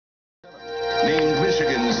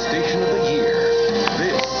Michigan's Station of the Year.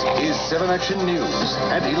 This is 7 Action News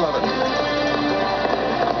at 11.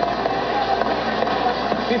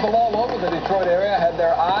 People all over the Detroit area had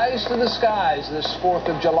their eyes to the skies this 4th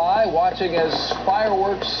of July, watching as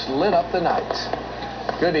fireworks lit up the night.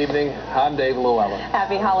 Good evening. I'm Dave Llewellyn.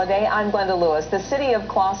 Happy holiday. I'm Glenda Lewis. The city of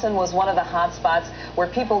Clawson was one of the hot spots where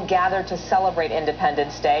people gathered to celebrate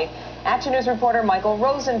Independence Day. Action News reporter Michael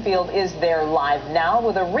Rosenfield is there live now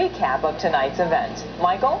with a recap of tonight's event.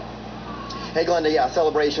 Michael? Hey, Glenda, yeah,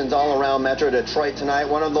 celebrations all around Metro Detroit tonight.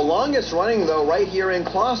 One of the longest running, though, right here in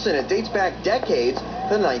Clawson. It dates back decades,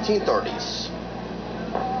 the 1930s.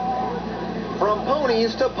 From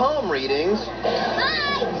ponies to palm readings,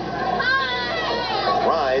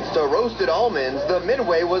 rides to roasted almonds, the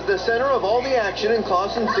Midway was the center of all the action in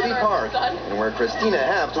Clawson City Park, and where Christina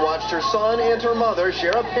Heft watched her son and her mother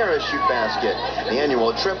share a parachute basket. The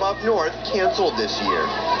annual trip up north canceled this year.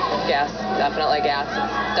 Gas, definitely gas.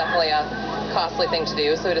 It's definitely a costly thing to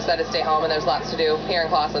do, so we decided to stay home, and there's lots to do here in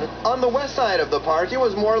Clawson. On the west side of the park, it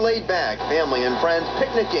was more laid back, family and friends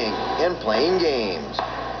picnicking and playing games.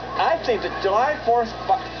 I think the July 4th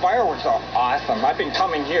fireworks are awesome. I've been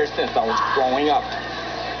coming here since I was growing up.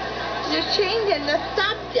 You're changing the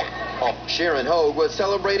subject. Oh, Sharon Hogue was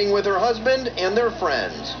celebrating with her husband and their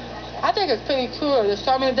friends. I think it's pretty cool. There's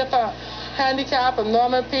so many different handicapped and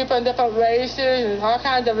normal people in different races and all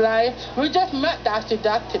kinds of life. We just met Dr.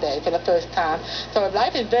 Duck today for the first time, so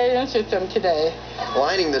life is very interesting today.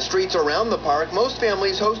 Lining the streets around the park, most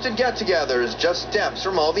families hosted get-togethers just steps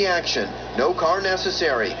from all the action. No car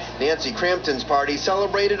necessary. Nancy Crampton's party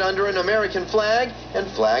celebrated under an American flag and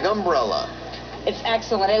flag umbrella. It's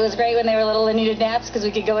excellent. It was great when they were little and needed naps because we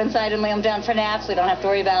could go inside and lay them down for naps. We don't have to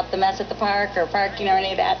worry about the mess at the park or parking or any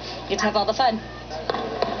of that. You get to have all the fun.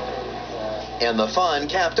 And the fun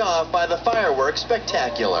capped off by the fireworks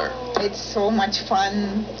spectacular. It's so much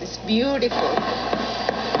fun. It's beautiful.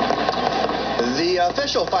 The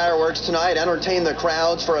official fireworks tonight entertained the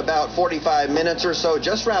crowds for about 45 minutes or so,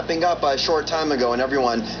 just wrapping up a short time ago, and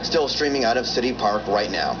everyone still streaming out of City Park right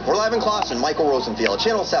now. We're live in Clawson. Michael Rosenfield,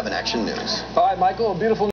 Channel 7 Action News. All right, Michael, a beautiful